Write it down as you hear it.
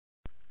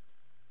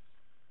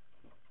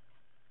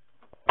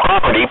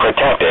property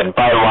protected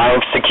by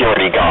live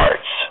security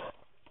guards.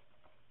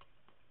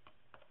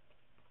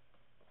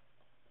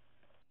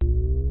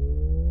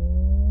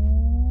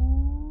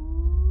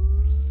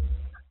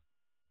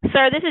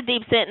 Sir, this is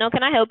Deep Sentinel.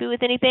 Can I help you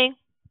with anything?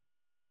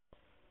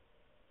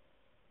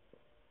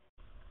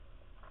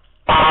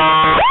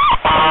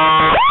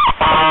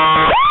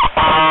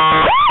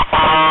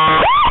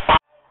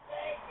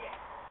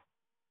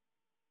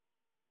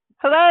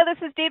 Hello, this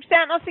is Deep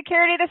Sentinel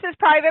Security. This is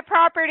private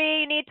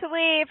property. You need to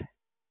leave.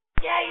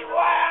 Yeah, you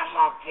are. I'm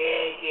gonna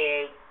kill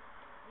you.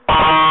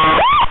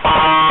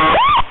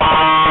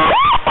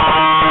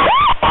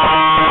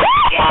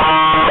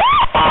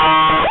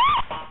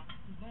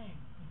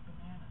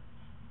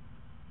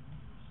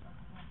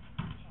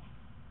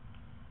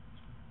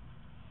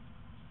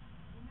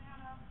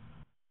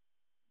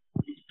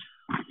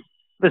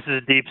 This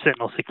is Deep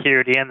Sentinel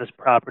Security, and this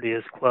property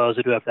is closed.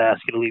 I do have to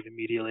ask you to leave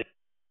immediately.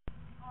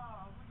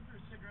 Looking for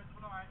a cigarette,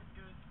 but alright, it's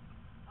good.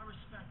 I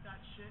respect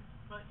that shit,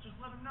 but just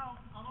let them know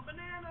I'm a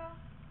banana.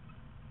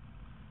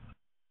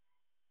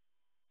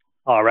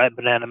 All right,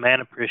 Banana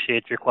Man,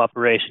 appreciate your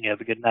cooperation. You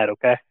have a good night,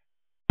 okay?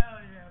 Hell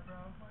yeah, bro.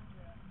 Fuck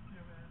yeah. You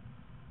too, man.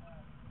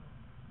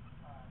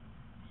 Alright.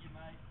 See you,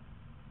 mate.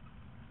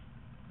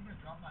 I'm gonna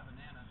drop my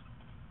banana.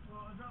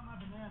 Well, I dropped my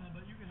banana,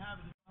 but you can have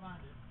it if you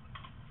find it.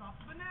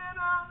 Drop the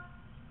banana!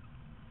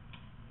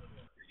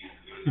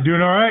 You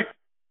doing all right?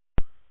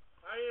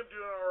 I am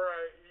doing all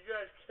right. You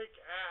guys kick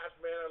ass,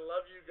 man. I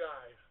love you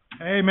guys.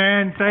 Hey,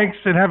 man, thanks,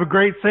 and have a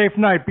great, safe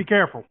night. Be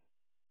careful.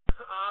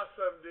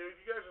 Awesome, dude.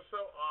 You guys are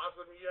so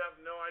awesome. You have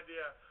no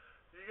idea.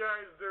 You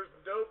guys, there's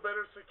no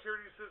better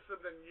security system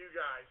than you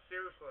guys.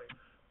 Seriously.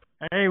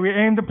 Hey, we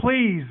aim to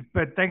please,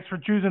 but thanks for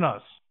choosing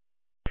us.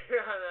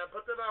 Yeah, man.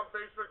 Put that on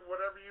Facebook,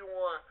 whatever you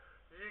want.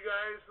 You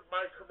guys,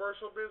 my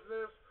commercial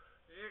business,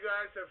 you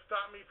guys have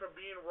stopped me from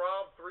being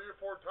robbed 3 or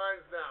 4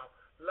 times now.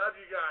 Love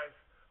you guys.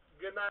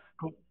 Good night.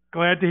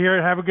 Glad to hear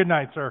it. Have a good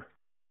night, sir.